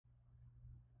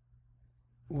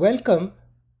Welcome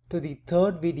to the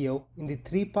third video in the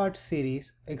three-part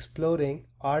series exploring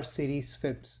rSeries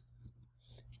FIPS.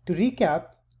 To recap,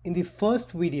 in the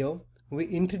first video, we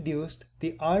introduced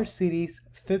the rSeries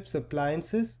FIPS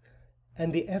appliances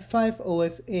and the F5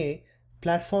 OSA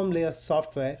platform layer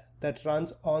software that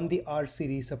runs on the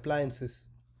rSeries appliances.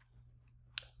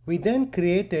 We then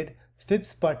created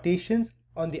FIPS partitions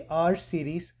on the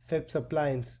rSeries FIPS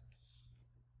appliance.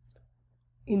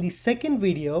 In the second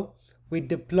video, we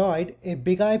deployed a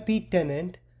big IP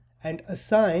tenant and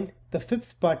assigned the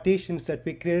FIPS partitions that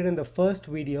we created in the first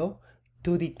video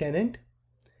to the tenant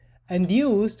and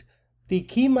used the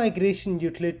key migration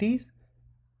utilities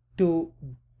to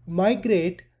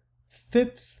migrate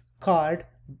FIPS card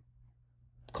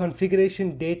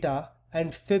configuration data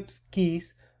and FIPS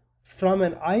keys from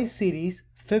an iSeries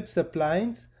FIPS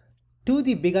appliance to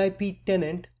the big IP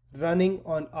tenant running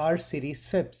on rSeries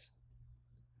FIPS.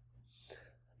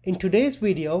 In today's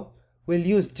video, we'll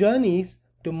use journeys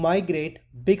to migrate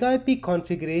big IP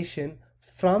configuration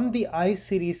from the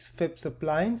iSeries FIPS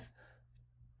appliance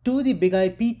to the big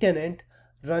IP tenant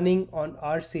running on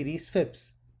rSeries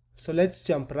FIPS. So let's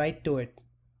jump right to it.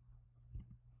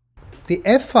 The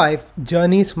F5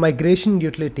 Journeys Migration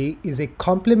Utility is a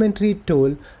complementary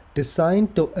tool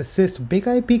designed to assist big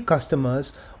IP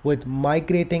customers with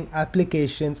migrating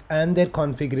applications and their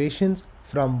configurations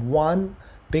from one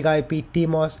big IP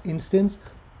TMOS instance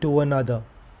to another.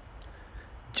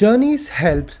 Journeys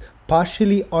helps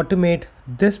partially automate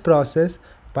this process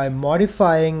by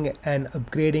modifying and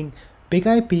upgrading big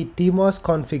IP TMOS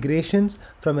configurations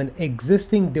from an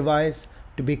existing device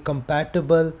to be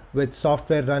compatible with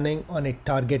software running on a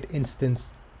target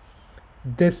instance.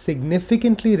 This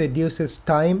significantly reduces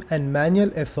time and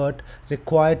manual effort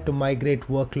required to migrate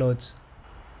workloads.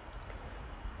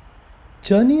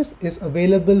 Journeys is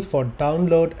available for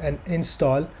download and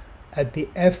install at the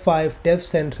F5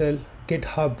 DevCentral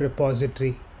GitHub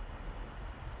repository.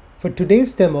 For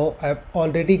today's demo, I've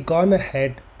already gone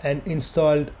ahead and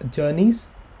installed Journeys,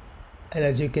 and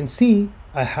as you can see,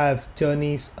 I have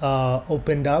Journeys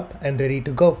opened up and ready to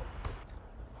go.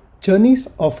 Journeys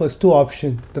offers two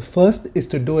options. The first is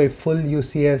to do a full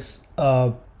UCS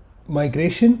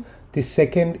migration. The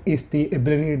second is the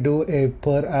ability to do a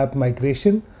per app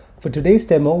migration. For today's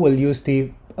demo, we'll use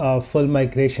the full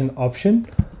migration option.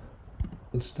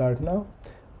 We'll start now.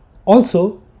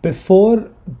 Also,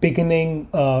 before beginning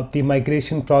the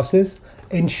migration process,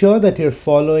 ensure that you're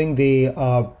following the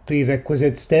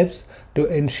prerequisite steps to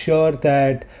ensure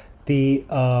that the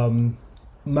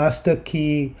master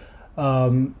key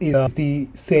is the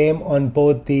same on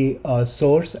both the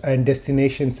source and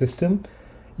destination system.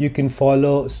 You can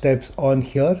follow steps on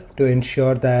here to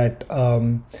ensure that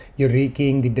you're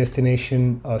rekeying the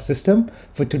destination system.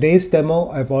 For today's demo,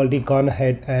 I've already gone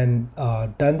ahead and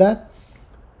done that.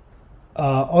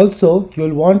 Also,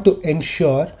 you'll want to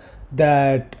ensure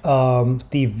that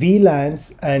the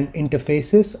VLANs and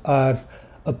interfaces are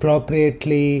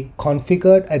appropriately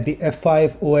configured at the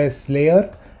F5 OS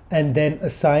layer and then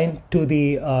assigned to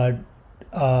the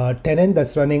tenant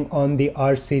that's running on the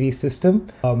rSeries system.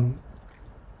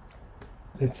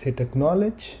 Let's hit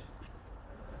acknowledge.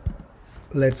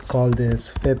 Let's call this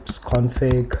FIPS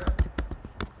config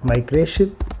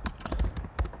migration.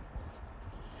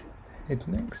 Hit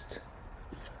next.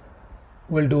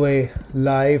 We'll do a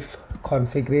live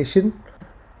configuration.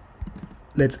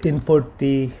 Let's input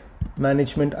the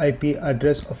management IP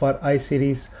address of our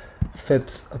iSeries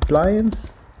FIPS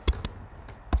appliance.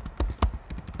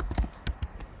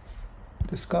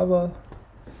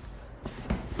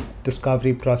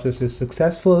 Discovery process is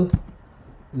successful.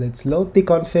 Let's load the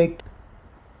config.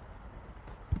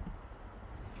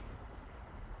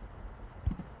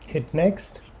 Hit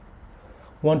next.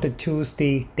 Want to choose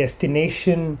the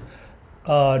destination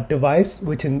device,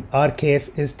 which in our case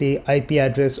is the IP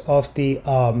address of the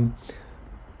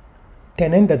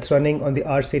tenant that's running on the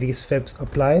rSeries FIPS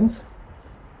appliance.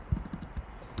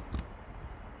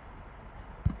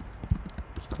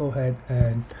 Let's go ahead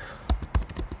and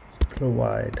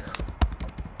provide.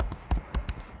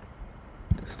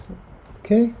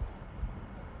 Okay.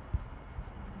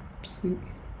 See.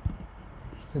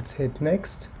 Let's hit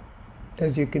next.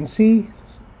 As you can see,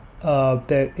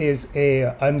 there is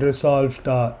a unresolved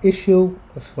issue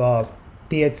of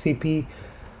DHCP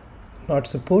not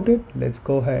supported. Let's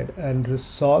go ahead and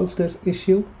resolve this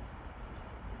issue.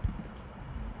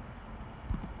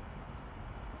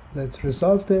 Let's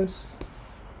resolve this.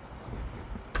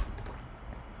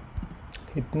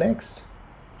 Hit next.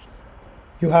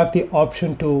 You have the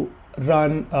option to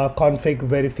run config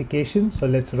verification. So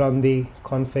let's run the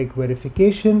config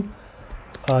verification.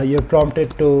 You're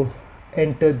prompted to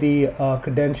enter the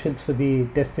credentials for the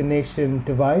destination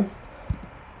device.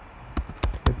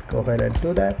 Let's go ahead and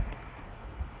do that.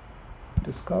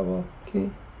 Discover, okay.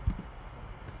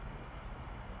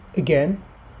 Again,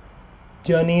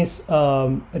 Journeys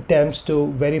attempts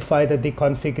to verify that the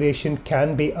configuration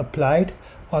can be applied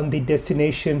on the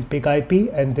destination big IP,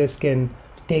 and this can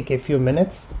take a few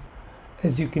minutes.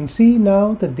 As you can see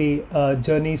now that the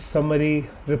Journeys summary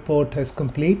report is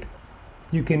complete.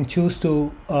 You can choose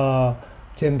to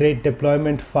generate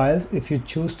deployment files if you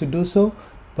choose to do so,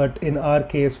 but in our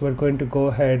case we're going to go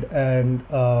ahead and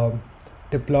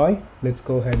deploy. Let's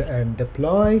go ahead and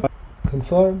deploy.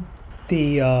 Confirm.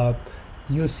 The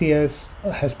UCS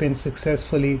has been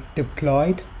successfully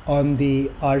deployed on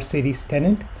the rSeries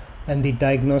tenant and the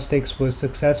diagnostics was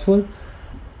successful.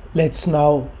 Let's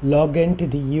now log into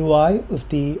the UI of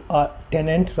the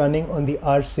tenant running on the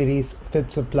rSeries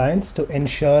FIPS appliance to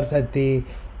ensure that the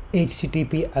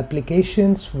HTTP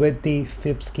applications with the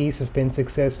FIPS keys have been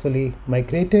successfully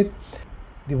migrated.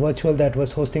 The virtual that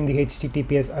was hosting the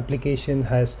HTTPS application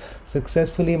has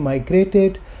successfully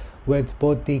migrated with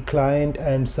both the client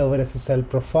and server SSL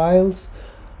profiles.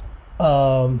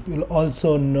 You'll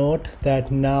also note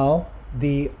that now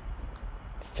the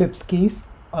FIPS keys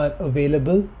are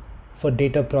available for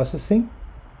data processing.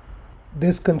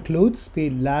 This concludes the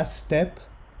last step.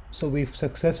 So we've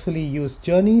successfully used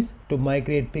Journeys to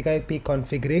migrate big IP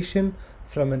configuration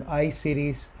from an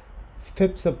rSeries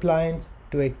FIPS appliance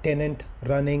to a tenant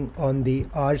running on the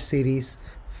rSeries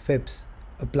FIPS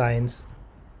appliance.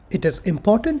 It is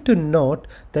important to note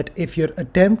that if you're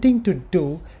attempting to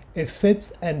do a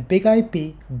FIPS and big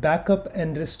IP backup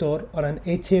and restore on an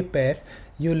HA pair,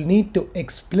 you'll need to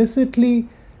explicitly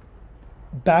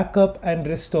backup and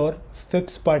restore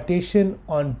FIPS partition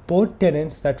on both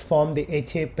tenants that form the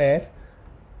HA pair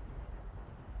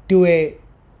to a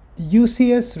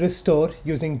UCS restore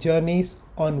using Journeys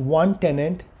on one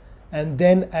tenant, and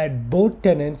then add both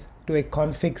tenants to a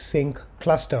config sync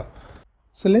cluster.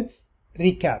 So let's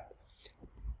recap.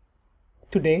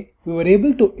 Today, we were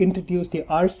able to introduce the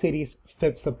rSeries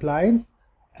FIPS appliance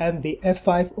and the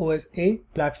F5 OSA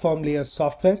platform layer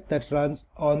software that runs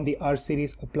on the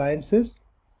rSeries appliances.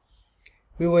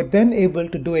 We were then able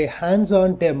to do a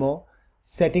hands-on demo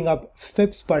setting up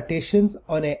FIPS partitions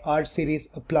on a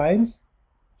rSeries appliance.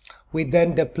 We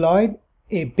then deployed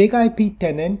a big IP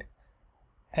tenant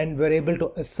and were able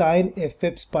to assign a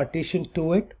FIPS partition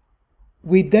to it.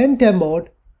 We then demoed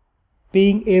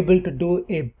being able to do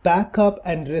a backup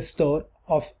and restore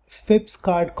of FIPS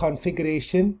card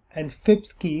configuration and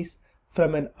FIPS keys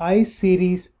from an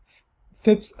rSeries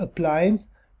FIPS appliance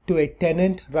to a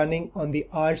tenant running on the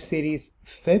rSeries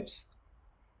FIPS.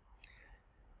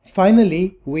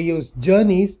 Finally, we used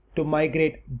Journeys to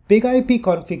migrate big IP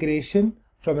configuration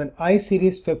from an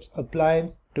rSeries FIPS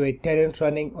appliance to a tenant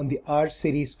running on the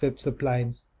rSeries FIPS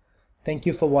appliance. Thank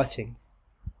you for watching.